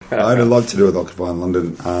I had a lot to do with Occupy in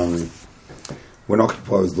London. When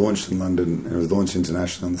Occupy was launched in London, and it was launched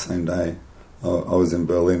internationally on the same day, I was in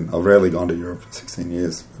Berlin. I've rarely gone to Europe for 16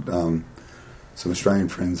 years, but some Australian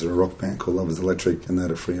friends are a rock band called Lovers Electric, and they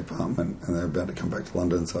had a free apartment, and they're about to come back to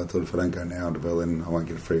London, so I thought if I don't go now to Berlin, I won't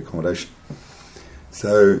get a free accommodation.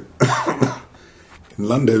 So in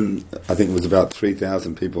London, I think it was about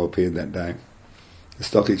 3,000 people appeared that day. The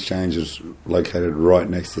Stock Exchange is located right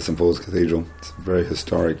next to St Paul's Cathedral. It's a very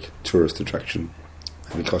historic tourist attraction.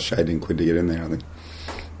 It cost £18 to get in there, I think.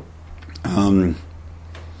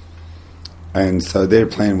 And so their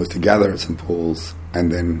plan was to gather at St Paul's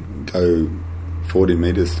and then go 40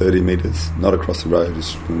 metres, 30 metres, not across the road,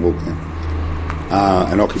 just walk there,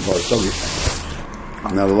 and occupy the Stock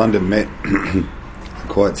Exchange. Now, the London Met are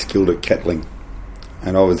quite skilled at kettling.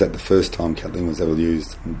 And I was at the first time kettling was ever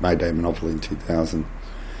used, May Day Monopoly in 2000.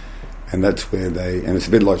 And that's where and it's a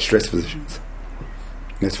bit like stress positions.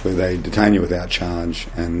 That's where they detain you without charge.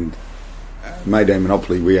 And May Day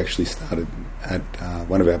Monopoly, we actually started at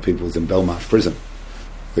one of our people was in Belmarsh Prison,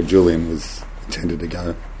 where Julian was intended to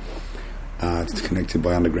go. It's connected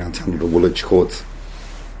by underground tunnel to Woolwich Courts.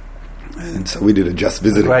 And so we did a just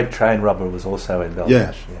visiting. The great train robber was also in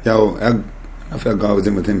Belmarsh. Yeah. Our guy was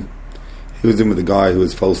in with him. He was in with the guy who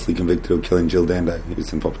was falsely convicted of killing Jill Dando. He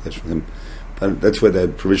was in population with him. But that's where they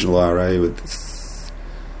had provisional IRA with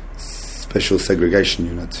special segregation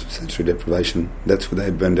units, sensory deprivation. That's where they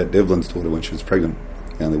had Bernadette Devlin's daughter when she was pregnant,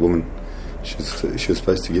 the only woman. She was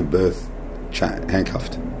supposed to give birth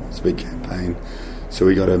handcuffed. It was a big campaign. So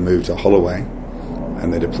we got her moved to Holloway,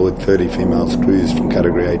 and they deployed 30 female screws from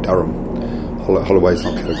Category A Durham. Holloway's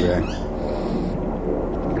not Category A.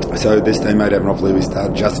 So this day, May Day Monopoly, we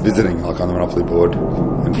started just visiting, like on the Monopoly board,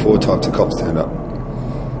 and 4 types of cops turned up.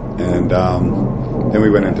 And then we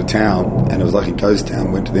went into town, and it was like a ghost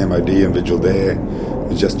town. Went to the MOD and vigil there. It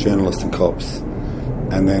was just journalists and cops.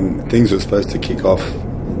 And then things were supposed to kick off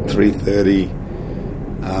 3:30,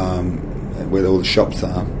 where all the shops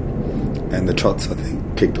are. And the Trots, I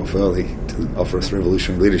think, kicked off early to offer us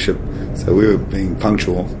revolutionary leadership. So we were being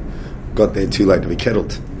punctual, got there too late to be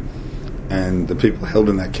kettled. And the people held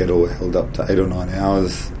in that kettle were held up to 8 or 9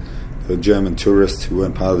 hours. There were German tourists who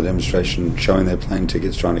weren't part of the demonstration showing their plane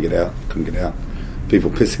tickets, trying to get out, couldn't get out. People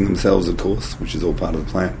pissing themselves, of course, which is all part of the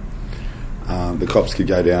plan. The cops could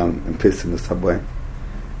go down and piss in the subway.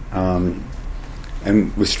 And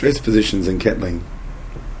with stress positions and kettling,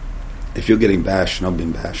 if you're getting bashed, and I've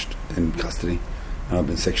been bashed in custody, and I've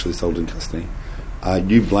been sexually assaulted in custody,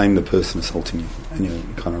 you blame the person assaulting you, and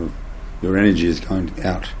your energy is going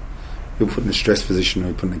out. You're put in a stress position, or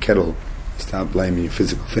you're put in a kettle, you start blaming your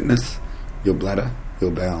physical fitness, your bladder,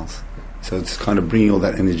 your bowels. So it's kind of bringing all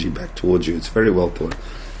that energy back towards you. It's very well thought.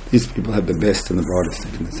 These people have the best and the brightest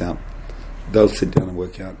thinking this out. They'll sit down and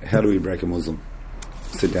work out, how do we break a Muslim?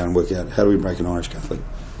 Sit down and work out, how do we break an Irish Catholic?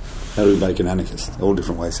 How do we break an anarchist? All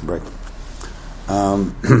different ways to break them.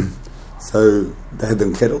 So they had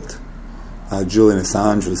them kettled. Julian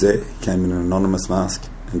Assange was there. He came in an anonymous mask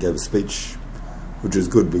and gave a speech, which was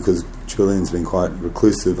good because Julian's been quite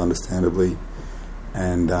reclusive, understandably,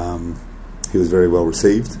 and he was very well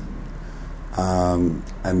received. And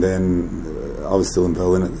then I was still in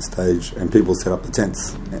Berlin at this stage, and people set up the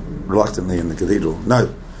tents reluctantly in the cathedral.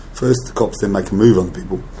 No, first the cops then make a move on the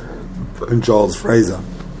people, and Giles Fraser,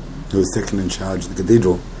 who was second in charge of the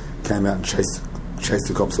cathedral, came out and chased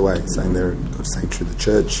the cops away, saying they're got sanctuary of the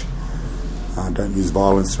church, don't use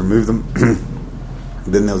violence to remove them.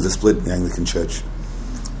 Then there was a split in the Anglican Church.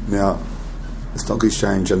 Now, the Stock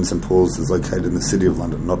Exchange and St Paul's is located in the City of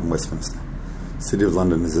London, not in Westminster. The City of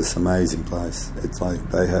London is this amazing place. It's like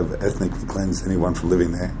they have ethnically cleansed anyone from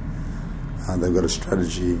living there. They've got a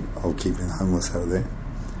strategy of keeping the homeless out of there.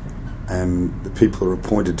 And the people are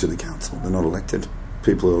appointed to the council. They're not elected.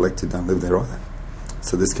 People who are elected don't live there either.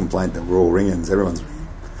 So this complaint that we're all ringings, everyone's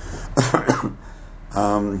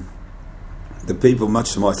ringing. The people,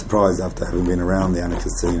 much to my surprise, after having been around the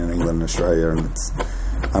anarchist scene in England and Australia, and it's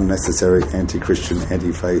unnecessary, anti-Christian,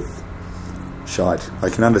 anti-faith shite.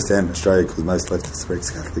 I can understand Australia because most leftists are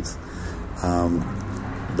ex-Catholics.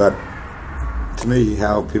 But to me,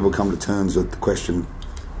 how people come to terms with the question,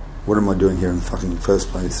 what am I doing here in the fucking first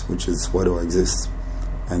place, which is, why do I exist?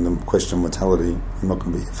 And the question of mortality, I'm not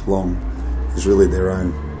going to be here for long, is really their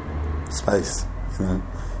own space.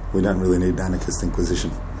 We don't really need an anarchist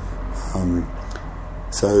inquisition.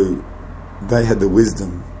 So they had the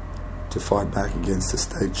wisdom to fight back against the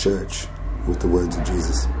state church with the words of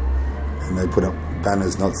Jesus. And they put up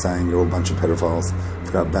banners not saying you're all a bunch of pedophiles,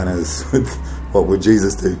 put up banners with what would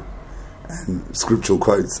Jesus do? And scriptural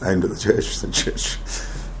quotes aimed at the church.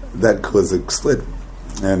 That caused a split.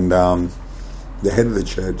 And the head of the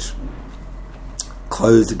church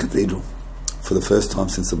closed the cathedral for the first time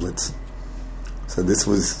since the Blitz. So these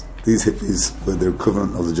hippies were the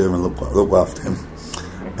equivalent of the German Luftwaffe team.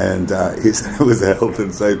 And he said it was a health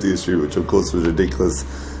and safety issue, which of course was ridiculous.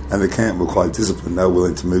 And the camp were quite disciplined. They were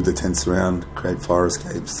willing to move the tents around, create fire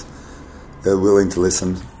escapes. They were willing to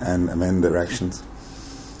listen and amend their actions.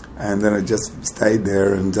 And then it just stayed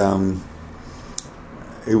there, and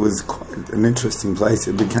it was quite an interesting place.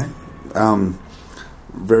 It became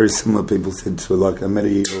very similar, people said, to like a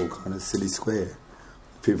medieval kind of city square.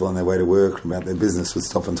 People on their way to work about their business would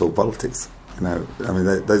stop and talk politics. You know, I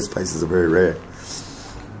mean, those places are very rare.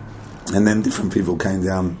 And then different people came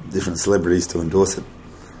down, different celebrities to endorse it.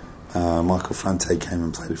 Michael Franti came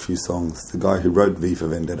and played a few songs. The guy who wrote V for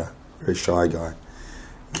Vendetta, very shy guy,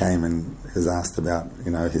 came and was asked about,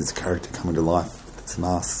 you know, his character coming to life with its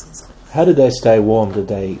masks and stuff. How did they stay warm? Did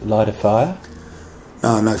they light a fire?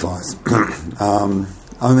 No fires.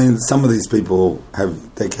 I mean, some of these people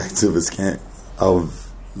have decades of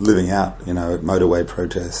living out, you know, at motorway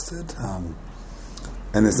protests, and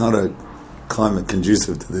there's not a climate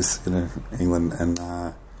conducive to this, you know, England.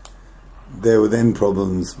 And there were then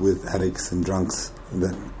problems with addicts and drunks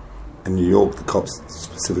that in New York the cops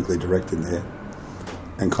specifically directed there,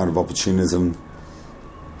 and kind of opportunism.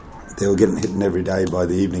 They were getting hit every day by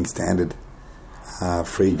the Evening Standard,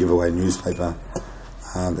 free giveaway newspaper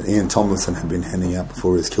that Ian Tomlinson had been handing out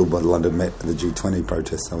before he was killed by the London Met at the G20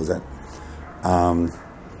 protest I was at.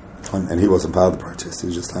 And he wasn't part of the protest, he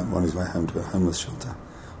was just on his way home to a homeless shelter.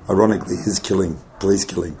 Ironically, his police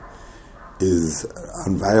killing, is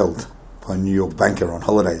unveiled by a New York banker on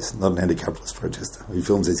holidays, not an anti-capitalist protester. He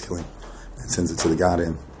films his killing and sends it to the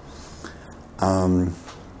Guardian.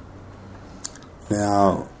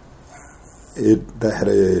 Now, they had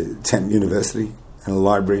a tent university and a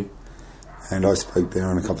library, and I spoke there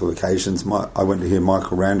on a couple of occasions. I went to hear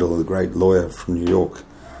Michael Randall, the great lawyer from New York,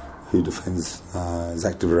 who defends, is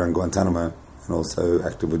active around Guantanamo and also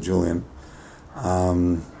active with Julian.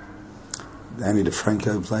 Annie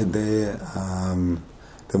DeFranco played there.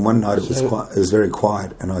 Then one night it was very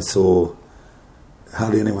quiet, and I saw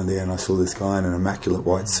hardly anyone there, and I saw this guy in an immaculate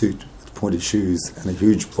white suit with pointed shoes and a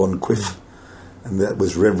huge blonde quiff, and that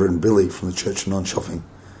was Reverend Billy from the Church of Non-Shopping,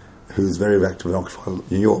 who's very active in Occupy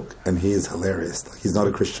New York, and he is hilarious. Like, he's not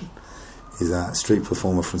a Christian. He's a street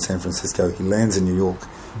performer from San Francisco. He lands in New York.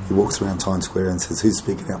 He walks around Times Square and says, "Who's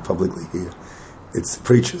speaking out publicly here?" It's the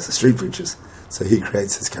preachers, the street preachers. So he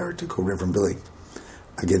creates this character called Reverend Billy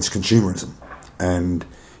against consumerism. And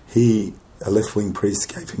a left-wing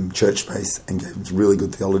priest, gave him church space and gave him really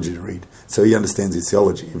good theology to read. So he understands his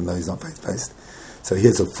theology, even though he's not faith-based. So he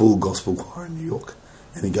has a full gospel choir in New York.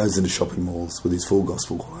 And he goes into shopping malls with his full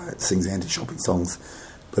gospel choir, sings anti-shopping songs,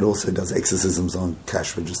 but also does exorcisms on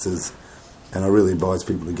cash registers. And I really advise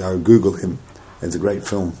people to go Google him. There's a great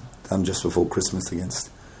film done just before Christmas against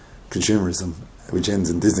consumerism, which ends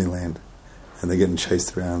in Disneyland, and they're getting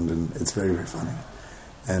chased around, and it's very, very funny.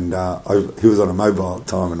 And he was on a mobile at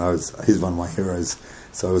the time, and he's one of my heroes.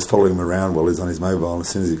 So I was following him around while he was on his mobile, and as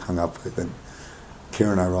soon as he hung up, I went,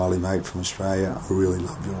 "Ciaron O'Reilly, mate, from Australia, I really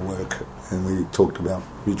love your work." And we talked about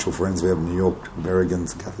mutual friends we have in New York,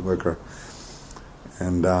 Berrigan's, a Catholic worker.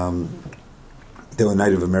 And there were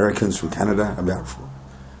Native Americans from Canada about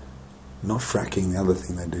not fracking, the other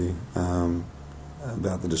thing they do,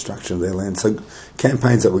 about the destruction of their land. So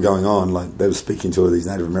campaigns that were going on, like they were speaking to all these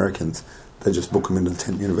Native Americans, they just book them into the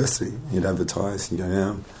tent university. You'd advertise, you go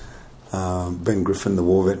down. Ben Griffin, the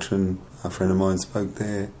war veteran, a friend of mine, spoke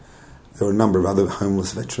there. There were a number of other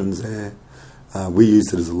homeless veterans there. We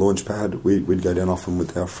used it as a launch pad. We'd go down often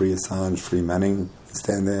with our Free Assange, Free Manning,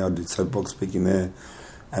 stand there. I'd do soapbox speaking there.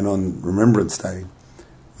 And on Remembrance Day,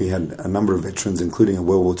 we had a number of veterans, including a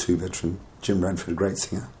World War II veteran, Jim Bradford, a great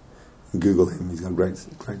singer. Google him, he's got a great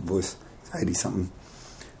voice, he's 80-something.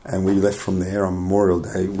 And we left from there on Memorial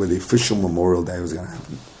Day, where the official Memorial Day was going to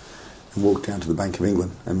happen, and walked down to the Bank of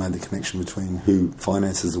England and made the connection between who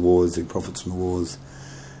finances the wars, who profits from the wars.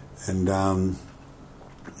 And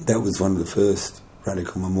that was one of the first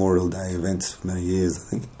radical Memorial Day events for many years, I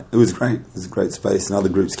think. It was great. It was a great space, and other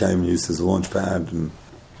groups came and used it as a launch pad. And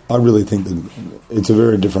I really think that it's a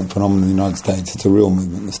very different phenomenon in the United States. It's a real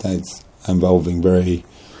movement in the States involving very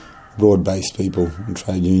broad-based people and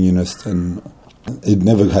trade unionists, and it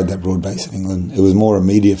never had that broad base in England. It was more a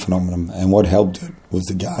media phenomenon, and what helped it was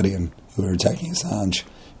The Guardian, who were attacking Assange,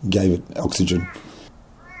 gave it oxygen.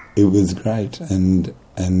 It was great, and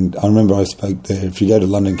I remember I spoke there. If you go to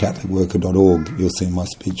londoncatholicworker.org, you'll see my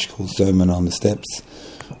speech called Sermon on the Steps,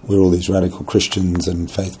 where all these radical Christians and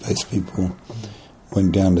faith-based people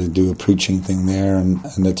went down to do a preaching thing there, and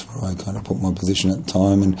that's where I kind of put my position at the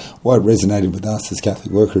time. And what resonated with us as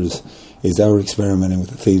Catholic workers is they were experimenting with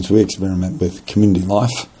the themes. We experiment with community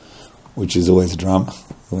life, which is always a drama.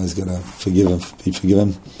 Always got to forgive and be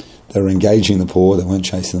forgiven. They were engaging the poor. They weren't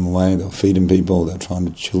chasing them away. They were feeding people. They were trying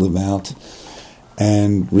to chill them out.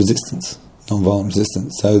 And resistance, non-violent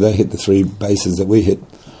resistance. So they hit the three bases that we hit.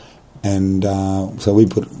 And so we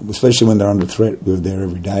put, especially when they're under threat, we were there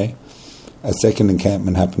every day. A second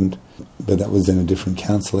encampment happened, but that was in a different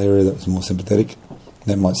council area that was more sympathetic.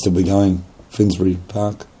 That might still be going, Finsbury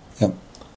Park. Yep.